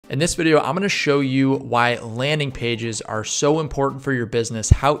In this video, I'm going to show you why landing pages are so important for your business,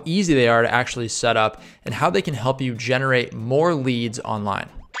 how easy they are to actually set up, and how they can help you generate more leads online.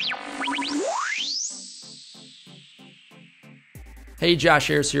 Hey, Josh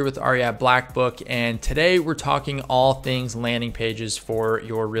Harris here with REI Blackbook, and today we're talking all things landing pages for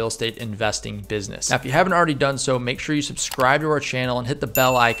your real estate investing business. Now, if you haven't already done so, make sure you subscribe to our channel and hit the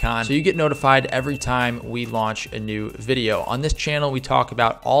bell icon so you get notified every time we launch a new video. On this channel, we talk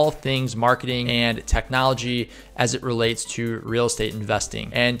about all things marketing and technology as it relates to real estate investing.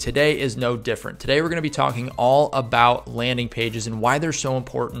 And today is no different. Today, we're going to be talking all about landing pages and why they're so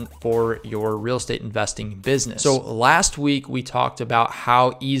important for your real estate investing business. So last week, we talked about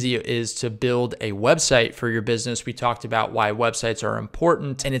how easy it is to build a website for your business. We talked about why websites are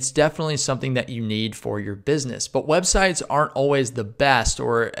important, and it's definitely something that you need for your business. But websites aren't always the best,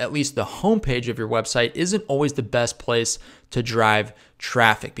 or at least the homepage of your website isn't always the best place to drive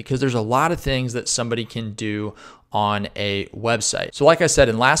traffic, because there's a lot of things that somebody can do on a website. So like I said,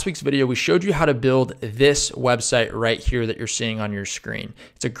 in last week's video, we showed you how to build this website right here that you're seeing on your screen.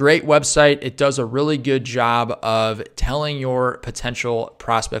 It's a great website. It does a really good job of telling your potential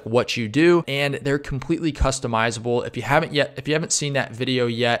prospect what you do, and they're completely customizable. If you haven't seen that video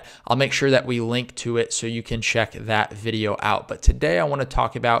yet, I'll make sure that we link to it so you can check that video out. But today I want to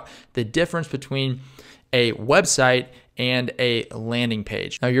talk about the difference between a website and a landing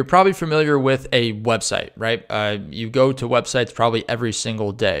page. Now, you're probably familiar with a website, right? You go to websites probably every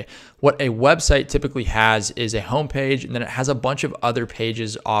single day. What a website typically has is a homepage, and then it has a bunch of other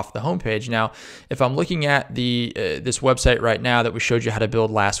pages off the homepage. Now, if I'm looking at this website right now that we showed you how to build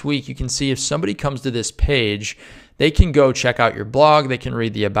last week, you can see if somebody comes to this page, they can go check out your blog, they can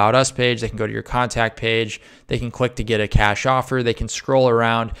read the About Us page, they can go to your contact page, they can click to get a cash offer, they can scroll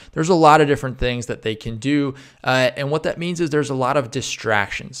around. There's a lot of different things that they can do. And what that means is there's a lot of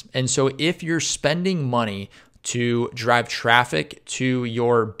distractions. And so if you're spending money to drive traffic to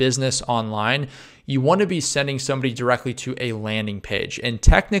your business online, you want to be sending somebody directly to a landing page. And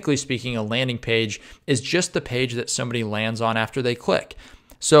technically speaking, a landing page is just the page that somebody lands on after they click.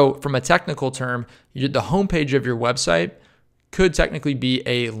 So from a technical term, the homepage of your website could technically be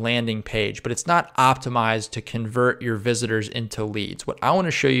a landing page, but it's not optimized to convert your visitors into leads. What I want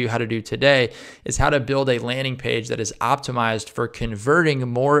to show you how to do today is how to build a landing page that is optimized for converting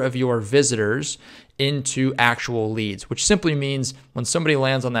more of your visitors into actual leads, which simply means when somebody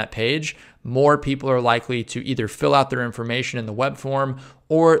lands on that page, more people are likely to either fill out their information in the web form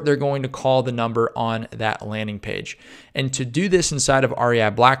or they're going to call the number on that landing page. And to do this inside of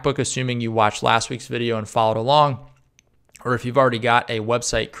REI Blackbook, assuming you watched last week's video and followed along, or if you've already got a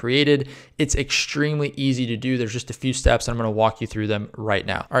website created, it's extremely easy to do. There's just a few steps, and I'm going to walk you through them right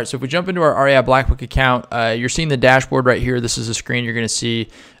now. All right, so if we jump into our REI Blackbook account, you're seeing the dashboard right here. This is a screen you're going to see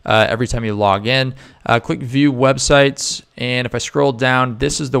every time you log in. Click View Websites, and if I scroll down,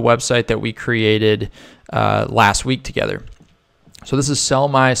 this is the website that we created last week together. So this is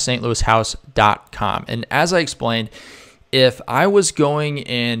sellmystlouishouse.com, and as I explained, if I was going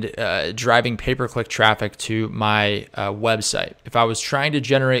and driving pay-per-click traffic to my website, if I was trying to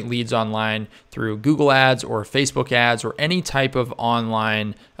generate leads online through Google ads or Facebook ads or any type of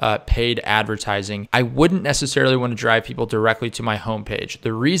online paid advertising, I wouldn't necessarily want to drive people directly to my homepage.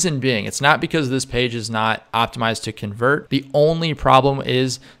 The reason being, it's not because this page is not optimized to convert. The only problem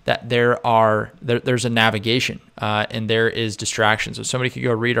is that there's a navigation and there is distraction. So somebody could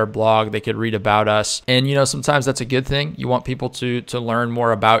go read our blog, they could read about us. And sometimes that's a good thing. You want people to learn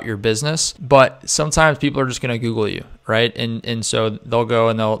more about your business, but sometimes people are just going to Google you, right? And so they'll go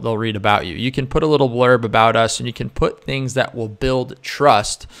and they'll read about you. You can put a little blurb about us, and you can put things that will build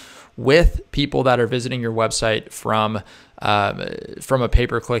trust with people that are visiting your website from a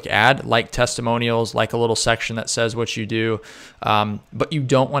pay-per-click ad, like testimonials, like a little section that says what you do. But you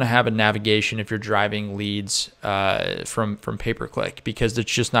don't want to have a navigation if you're driving leads from pay-per-click, because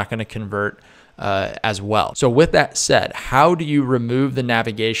it's just not going to convert as well. So with that said, how do you remove the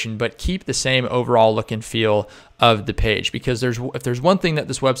navigation but keep the same overall look and feel of the page? Because if there's one thing that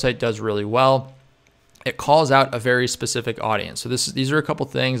this website does really well, it calls out a very specific audience. So these are a couple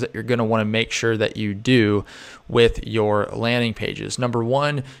things that you're going to want to make sure that you do with your landing pages. Number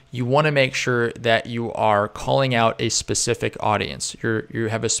one, you want to make sure that you are calling out a specific audience. You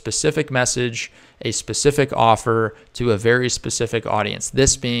have a specific message a specific offer to a very specific audience.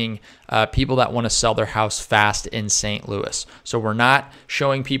 This being people that want to sell their house fast in St. Louis. So we're not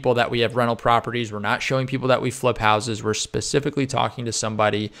showing people that we have rental properties. We're not showing people that we flip houses. We're specifically talking to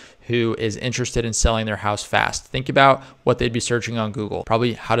somebody who is interested in selling their house fast. Think about what they'd be searching on Google.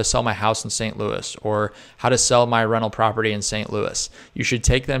 Probably how to sell my house in St. Louis or how to sell my rental property in St. Louis. You should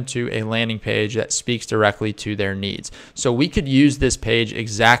take them to a landing page that speaks directly to their needs. So we could use this page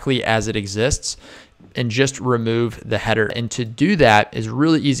exactly as it exists and just remove the header. And to do that is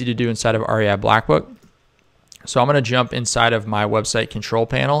really easy to do inside of REI Blackbook. So I'm going to jump inside of my website control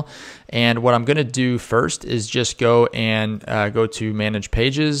panel, and what I'm going to do first is just go and go to manage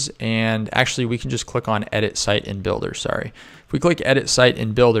pages, and actually we can just click on edit site in builder. Sorry. If we click edit site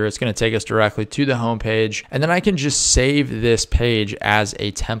in builder, it's going to take us directly to the home page, and then I can just save this page as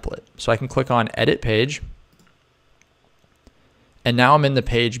a template. So I can click on edit page, and now I'm in the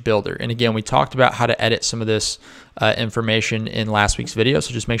page builder. And again, we talked about how to edit some of this information in last week's video,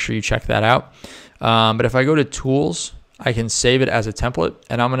 so just make sure you check that out. But if I go to tools, I can save it as a template,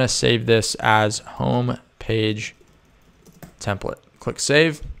 and I'm going to save this as home page template. Click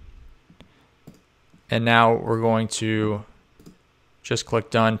save. And now we're going to just click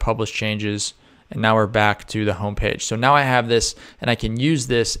done, publish changes, and now we're back to the home page. So now I have this and I can use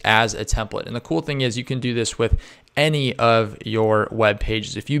this as a template. And the cool thing is you can do this with any of your web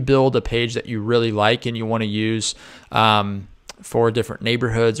pages. If you build a page that you really like and you want to use for different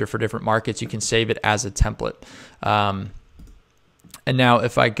neighborhoods or for different markets, you can save it as a template. And now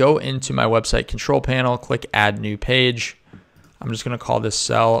if I go into my website control panel, click add new page, I'm just going to call this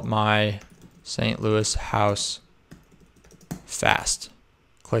sell my St. Louis house fast.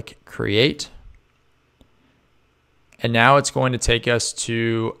 Click create. And now it's going to take us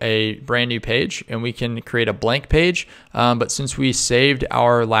to a brand new page, and we can create a blank page. But since we saved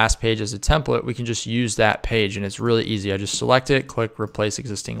our last page as a template, we can just use that page, and it's really easy. I just select it, click replace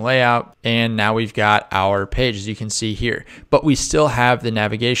existing layout, and now we've got our page, as you can see here. But we still have the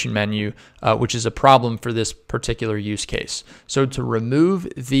navigation menu, which is a problem for this particular use case. So to remove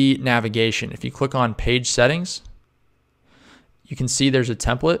the navigation, if you click on page settings, you can see there's a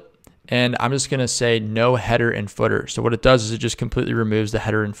template. And I'm just going to say no header and footer. So what it does is it just completely removes the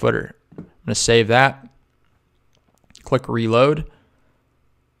header and footer. I'm going to save that, click reload.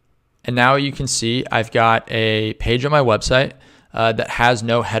 And now you can see I've got a page on my website that has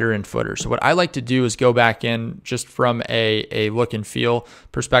no header and footer. So what I like to do is go back in just from a look and feel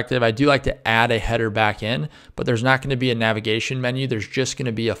perspective. I do like to add a header back in, but there's not going to be a navigation menu. There's just going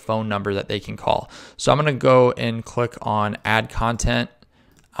to be a phone number that they can call. So I'm going to go and click on add content.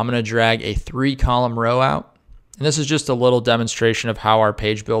 I'm going to drag a 3-column row out. And this is just a little demonstration of how our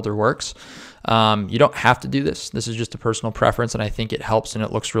page builder works. You don't have to do this. This is just a personal preference, and I think it helps and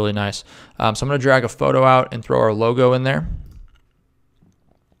it looks really nice. So I'm going to drag a photo out and throw our logo in there.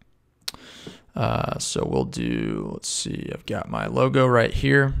 So we'll do, let's see, I've got my logo right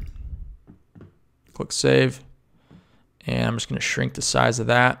here. Click save. And I'm just going to shrink the size of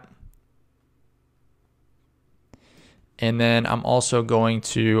that. And then I'm also going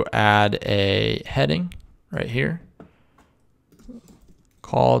to add a heading right here.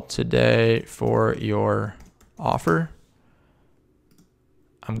 Call today for your offer.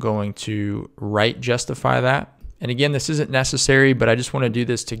 I'm going to right justify that. And again, this isn't necessary, but I just want to do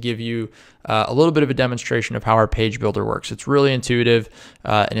this to give you a little bit of a demonstration of how our page builder works. It's really intuitive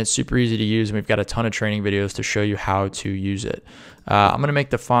and it's super easy to use. And we've got a ton of training videos to show you how to use it. I'm going to make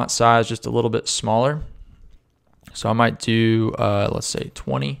the font size just a little bit smaller. So I might do, let's say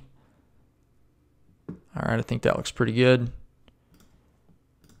 20. All right, I think that looks pretty good.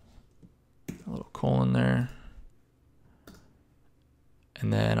 A little colon there.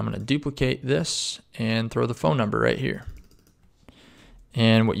 And then I'm going to duplicate this and throw the phone number right here.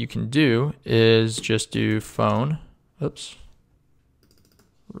 And what you can do is just do phone. Oops.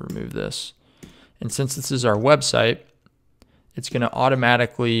 Remove this. And since this is our website, it's going to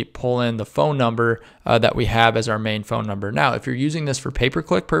automatically pull in the phone number that we have as our main phone number. Now, if you're using this for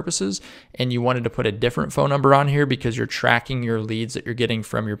pay-per-click purposes and you wanted to put a different phone number on here because you're tracking your leads that you're getting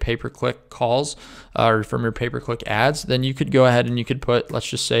from your pay-per-click calls or from your pay-per-click ads, then you could go ahead and you could put, let's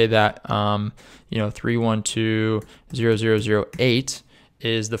just say that, 312-0008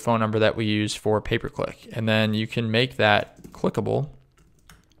 is the phone number that we use for pay-per-click. And then you can make that clickable.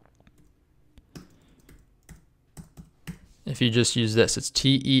 If you just use this, it's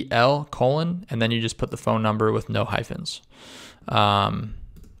TEL : and then you just put the phone number with no hyphens.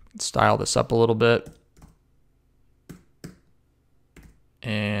 Style this up a little bit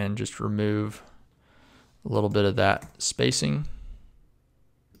and just remove a little bit of that spacing.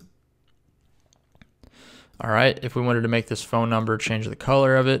 All right, if we wanted to make this phone number, change the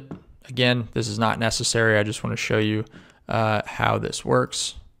color of it. Again, this is not necessary. I just want to show you how this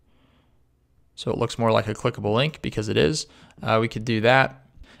works. So it looks more like a clickable link because it is. We could do that.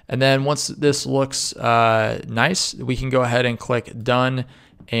 And then once this looks nice, we can go ahead and click done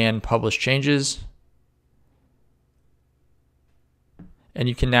and publish changes. And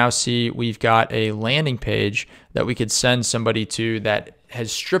you can now see we've got a landing page that we could send somebody to that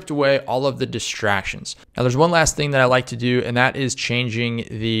has stripped away all of the distractions. Now there's one last thing that I like to do, and that is changing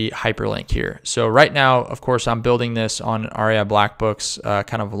the hyperlink here. So right now, of course, I'm building this on REI Blackbook's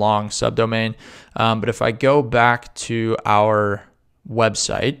kind of long subdomain. But if I go back to our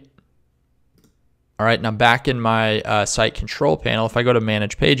website, all right, now back in my site control panel, if I go to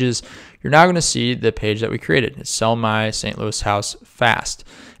manage pages, you're now going to see the page that we created. It's sell my St. Louis house fast.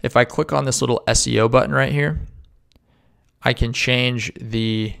 If I click on this little SEO button right here, I can change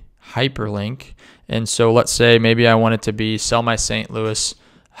the hyperlink. And so let's say maybe I want it to be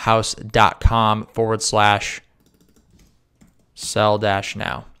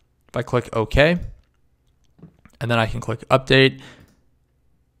sellmystlouishouse.com/sell-now. If I click OK, and then I can click update.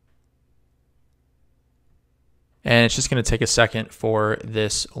 And it's just going to take a second for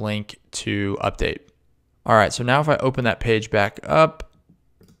this link to update. All right, so now if I open that page back up,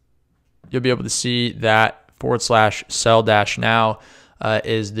 you'll be able to see that /sell-now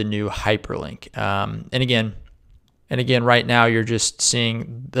is the new hyperlink. And again, right now you're just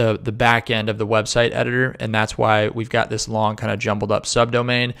seeing the back end of the website editor, and that's why we've got this long kind of jumbled up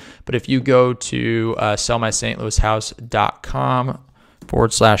subdomain. But if you go to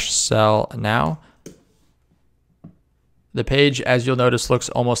sellmystlouishouse.com/sell-now, the page, as you'll notice, looks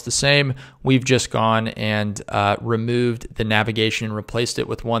almost the same. We've just gone and removed the navigation and replaced it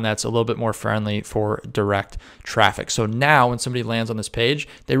with one that's a little bit more friendly for direct traffic. So now when somebody lands on this page,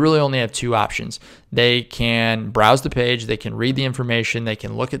 they really only have two options. They can browse the page, they can read the information, they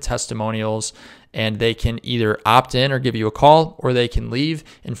can look at testimonials, and they can either opt in or give you a call, or they can leave.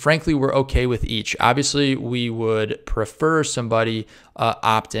 And frankly, we're okay with each. Obviously, we would prefer somebody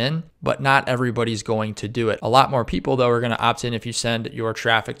opt in, but not everybody's going to do it. A lot more people, though, are going to opt in if you send your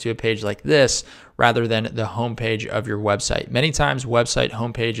traffic to a page like this rather than the homepage of your website. Many times website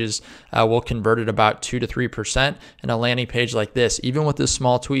homepages will convert at about 2 to 3%, and a landing page like this, even with this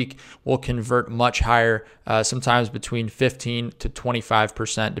small tweak, will convert much higher, sometimes between 15 to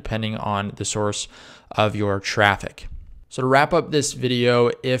 25%, depending on the source of your traffic. So to wrap up this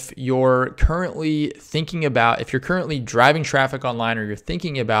video, if you're currently driving traffic online, or you're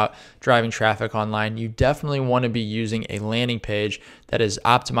thinking about driving traffic online, you definitely want to be using a landing page that is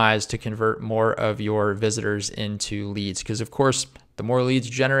optimized to convert more of your visitors into leads. Because of course, the more leads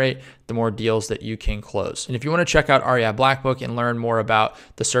you generate, the more deals that you can close. And if you want to check out REI Blackbook and learn more about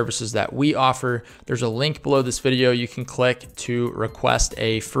the services that we offer, there's a link below this video you can click to request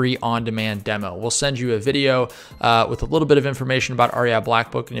a free on-demand demo. We'll send you a video with a little bit of information about REI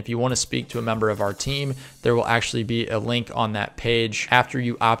Blackbook, and if you want to speak to a member of our team, there will actually be a link on that page after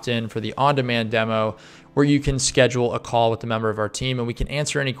you opt in for the on-demand demo, where you can schedule a call with a member of our team, and we can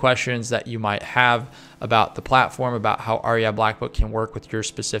answer any questions that you might have about the platform, about how REI Blackbook can work with your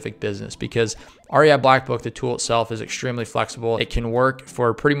specific business. Because REI Blackbook, the tool itself, is extremely flexible. It can work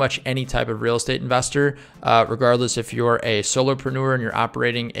for pretty much any type of real estate investor, regardless if you're a solopreneur and you're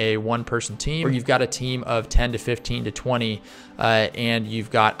operating a one-person team, or you've got a team of 10 to 15 to 20, and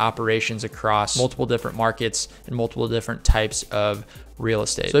you've got operations across multiple different markets and multiple different types of real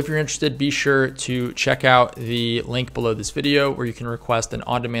estate. So if you're interested, be sure to check out the link below this video where you can request an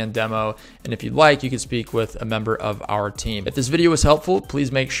on-demand demo. And if you'd like, you can speak with a member of our team. If this video was helpful,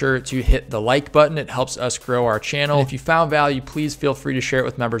 please make sure to hit the like button. It helps us grow our channel. And if you found value, please feel free to share it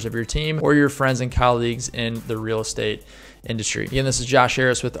with members of your team or your friends and colleagues in the real estate industry. Again, this is Josh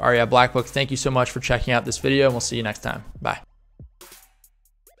Harris with REI Blackbook. Thank you so much for checking out this video, and we'll see you next time. Bye.